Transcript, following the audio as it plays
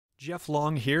Jeff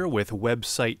Long here with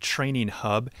Website Training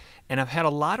Hub, and I've had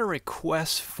a lot of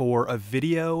requests for a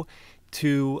video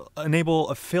to enable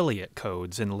affiliate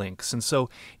codes and links. And so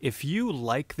if you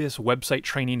like this Website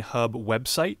Training Hub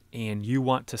website and you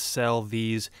want to sell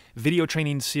these video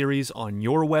training series on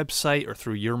your website or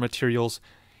through your materials,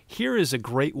 here is a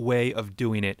great way of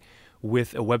doing it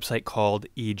with a website called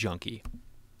e-junkie.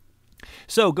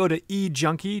 So go to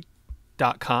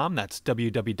e-junkie.com, that's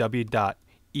www.e-junkie.com,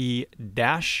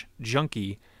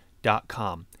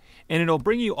 and it'll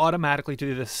bring you automatically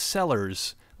to the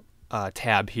Sellers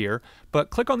tab here, but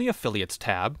click on the Affiliates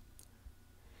tab,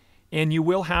 and you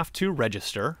will have to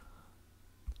register.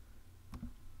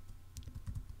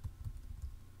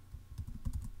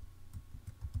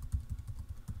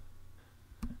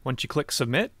 Once you click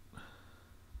Submit,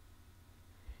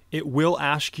 it will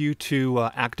ask you to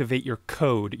activate your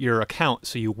code, your account,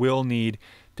 so you will need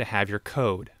to have your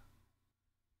code.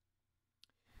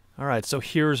 All right, so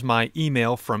here's my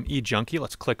email from e-junkie.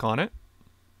 Let's click on it.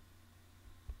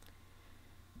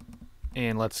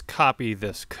 And let's copy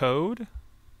this code.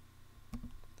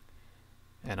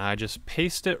 And I just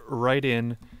paste it right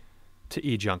in to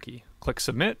e-junkie. Click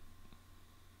Submit.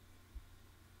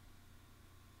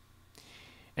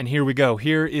 And here we go.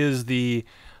 Here is the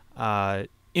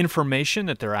information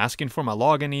that they're asking for: my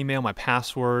login email, my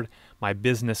password, my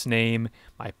business name,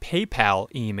 my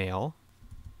PayPal email.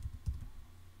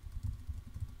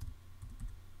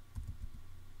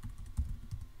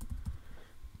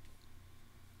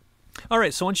 All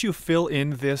right, so once you fill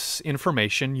in this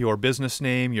information, your business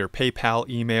name, your PayPal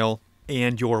email,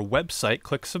 and your website,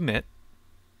 click Submit.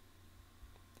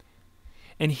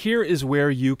 And here is where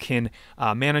you can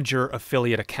manage your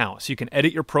affiliate account. So you can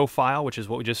edit your profile, which is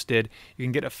what we just did. You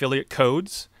can get affiliate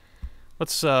codes.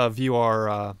 Let's view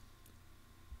our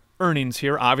earnings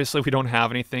here. Obviously, we don't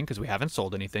have anything because we haven't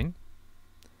sold anything.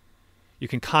 You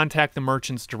can contact the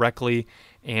merchants directly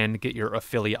and get your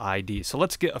affiliate ID. So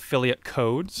let's get affiliate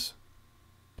codes.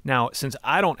 Now, since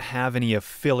I don't have any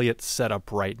affiliates set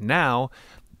up right now,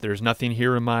 there's nothing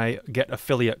here in my Get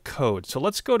Affiliate Code. So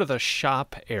let's go to the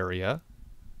Shop area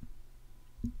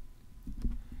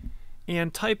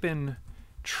and type in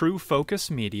True Focus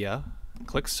Media,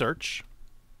 click Search.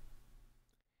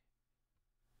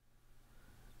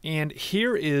 And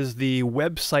here is the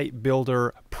Website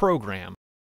Builder program.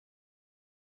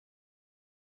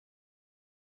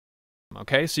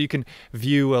 Okay, so you can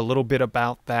view a little bit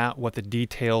about that, what the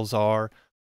details are.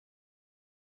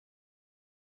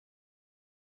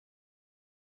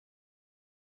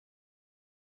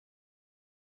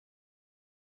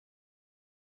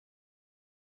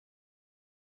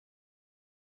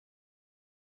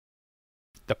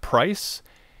 The price,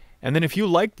 and then if you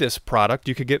like this product,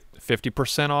 you could get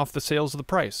 50% off the sales of the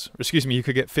price. Or excuse me, you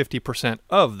could get 50%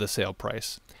 of the sale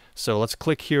price. So let's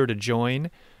click here to join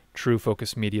True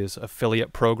Focus Media's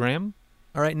affiliate program.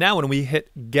 All right, now when we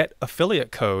hit Get Affiliate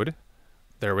Code,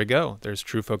 there we go. There's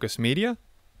True Focus Media.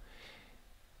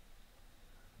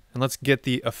 And let's get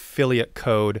the affiliate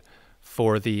code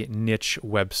for the niche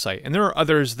website. And there are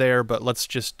others there, but let's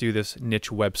just do this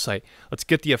niche website. Let's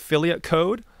get the affiliate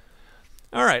code.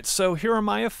 All right, so here are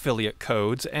my affiliate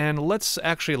codes, and let's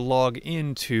actually log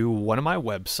into one of my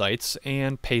websites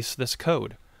and paste this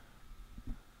code.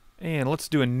 And let's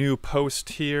do a new post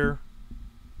here.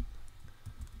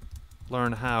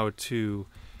 Learn how to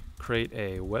create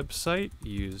a website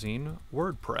using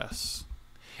WordPress.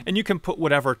 And you can put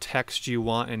whatever text you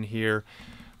want in here.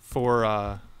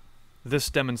 For this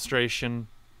demonstration,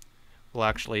 we'll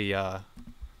actually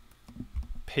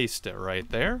paste it right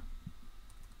there.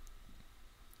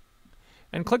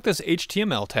 And click this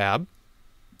HTML tab.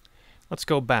 Let's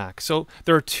go back. So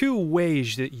there are two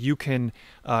ways that you can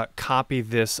copy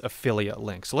this affiliate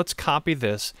link. So let's copy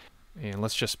this, and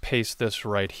let's just paste this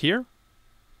right here.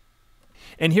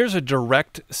 And here's a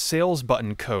direct sales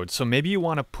button code. So maybe you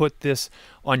want to put this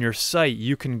on your site.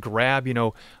 You can grab,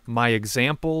 my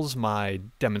examples, my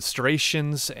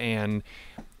demonstrations, and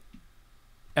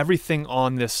everything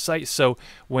on this site. So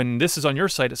when this is on your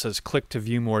site, it says click to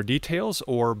view more details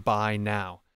or buy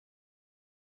now.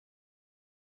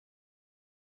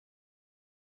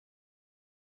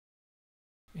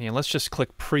 And let's just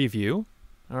click Preview.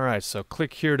 All right, so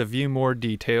click here to view more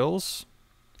details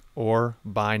or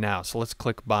Buy Now. So let's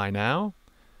click Buy Now.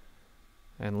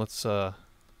 And let's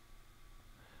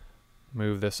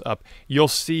move this up. You'll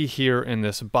see here in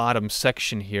this bottom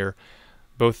section here,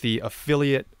 both the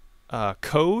affiliate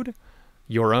code,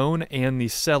 your own, and the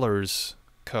seller's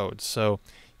code. So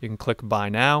you can click Buy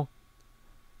Now.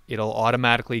 It'll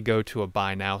automatically go to a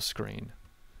Buy Now screen.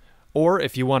 Or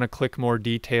if you want to click more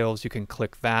details, you can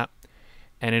click that,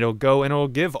 and it'll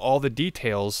give all the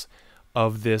details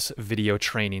of this video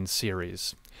training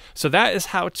series. So that is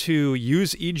how to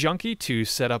use e-junkie to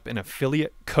set up an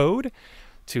affiliate code,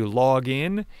 to log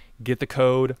in, get the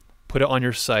code, put it on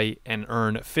your site, and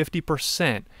earn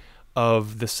 50%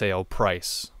 of the sale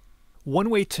price.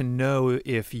 One way to know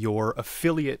if your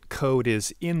affiliate code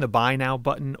is in the Buy Now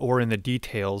button or in the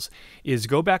details is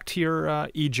go back to your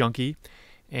e-junkie,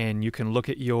 and you can look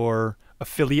at your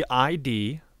affiliate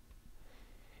ID.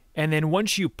 And then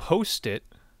once you post it,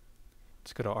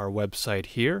 let's go to our website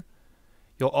here,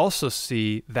 you'll also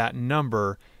see that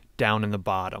number down in the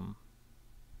bottom.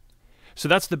 So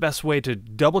that's the best way to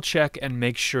double check and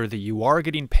make sure that you are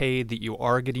getting paid, that you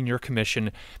are getting your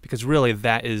commission, because really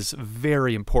that is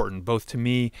very important, both to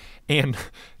me and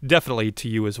definitely to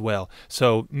you as well.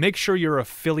 So make sure your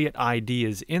affiliate ID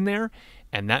is in there,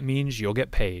 and that means you'll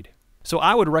get paid. So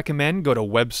I would recommend go to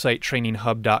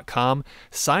websitetraininghub.com,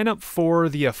 sign up for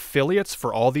the affiliates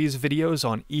for all these videos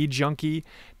on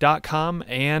e-junkie.com,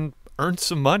 and earn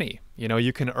some money. You know,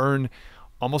 you can earn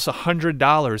almost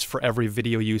 $100 for every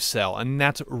video you sell, and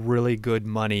that's really good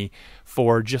money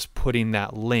for just putting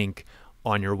that link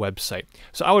on your website.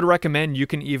 So I would recommend you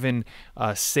can even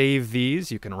save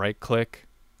these. You can right-click,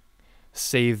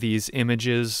 save these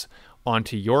images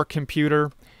onto your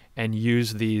computer, and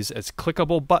use these as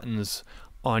clickable buttons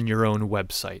on your own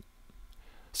website.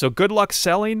 So good luck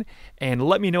selling, and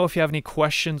let me know if you have any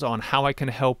questions on how I can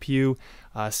help you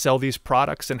sell these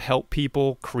products and help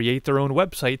people create their own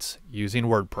websites using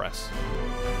WordPress.